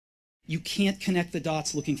You can't connect the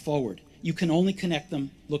dots looking forward. You can only connect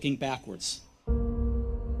them looking backwards.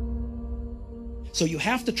 So you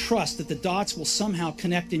have to trust that the dots will somehow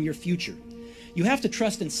connect in your future. You have to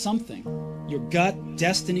trust in something, your gut,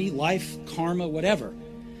 destiny, life, karma, whatever,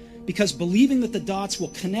 because believing that the dots will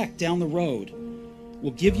connect down the road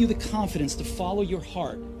will give you the confidence to follow your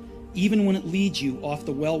heart even when it leads you off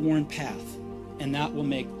the well-worn path, and that will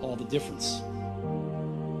make all the difference.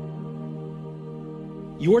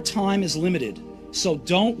 Your time is limited, so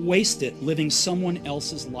don't waste it living someone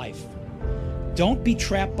else's life. Don't be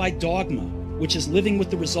trapped by dogma, which is living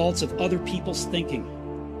with the results of other people's thinking.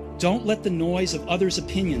 Don't let the noise of others'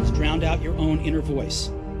 opinions drown out your own inner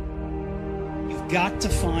voice. You've got to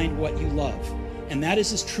find what you love, and that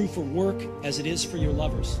is as true for work as it is for your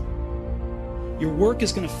lovers. Your work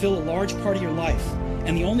is going to fill a large part of your life,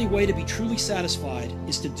 and the only way to be truly satisfied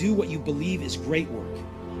is to do what you believe is great work.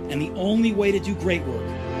 And the only way to do great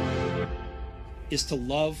work is to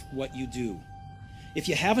love what you do. If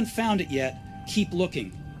you haven't found it yet, keep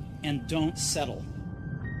looking and don't settle.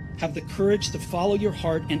 Have the courage to follow your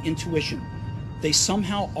heart and intuition. They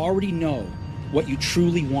somehow already know what you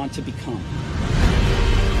truly want to become.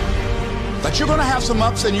 But you're going to have some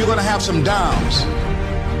ups and you're going to have some downs.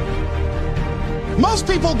 Most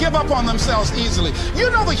people give up on themselves easily. You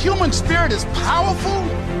know the human spirit is powerful.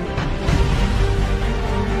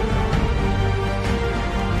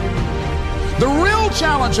 The real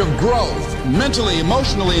challenge of growth, mentally,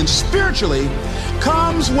 emotionally, and spiritually,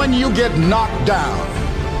 comes when you get knocked down.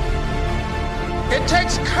 It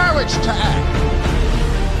takes courage to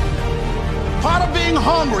act. Part of being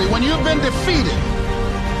hungry when you've been defeated,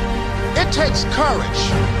 it takes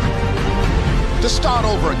courage to start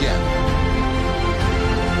over again.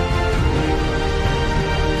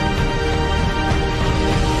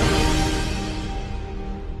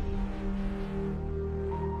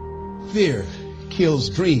 Fear kills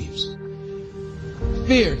dreams.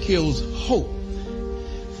 Fear kills hope.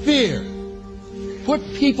 Fear put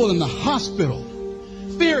people in the hospital.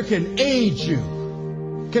 Fear can aid you,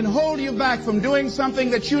 can hold you back from doing something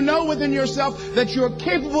that you know within yourself that you're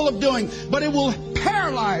capable of doing, but it will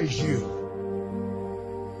paralyze you.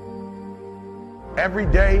 Every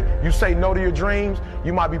day you say no to your dreams,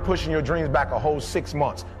 you might be pushing your dreams back a whole 6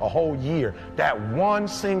 months, a whole year. That one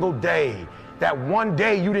single day, that one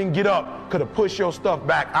day you didn't get up could have pushed your stuff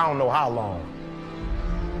back I don't know how long.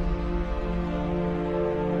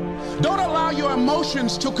 Don't allow your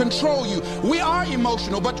emotions to control you. We are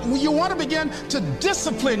emotional, but you want to begin to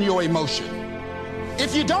discipline your emotion.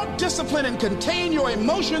 If you don't discipline and contain your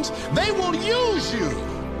emotions, they will use you.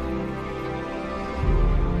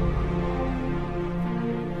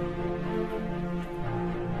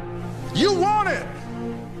 You want it,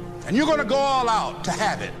 and you're going to go all out to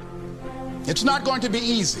have it. It's not going to be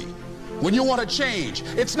easy. When you want to change,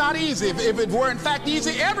 it's not easy. If it were in fact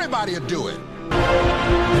easy, everybody would do it.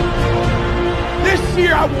 This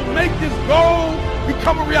year I will make this goal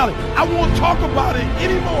become a reality. I won't talk about it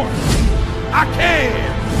anymore. I can.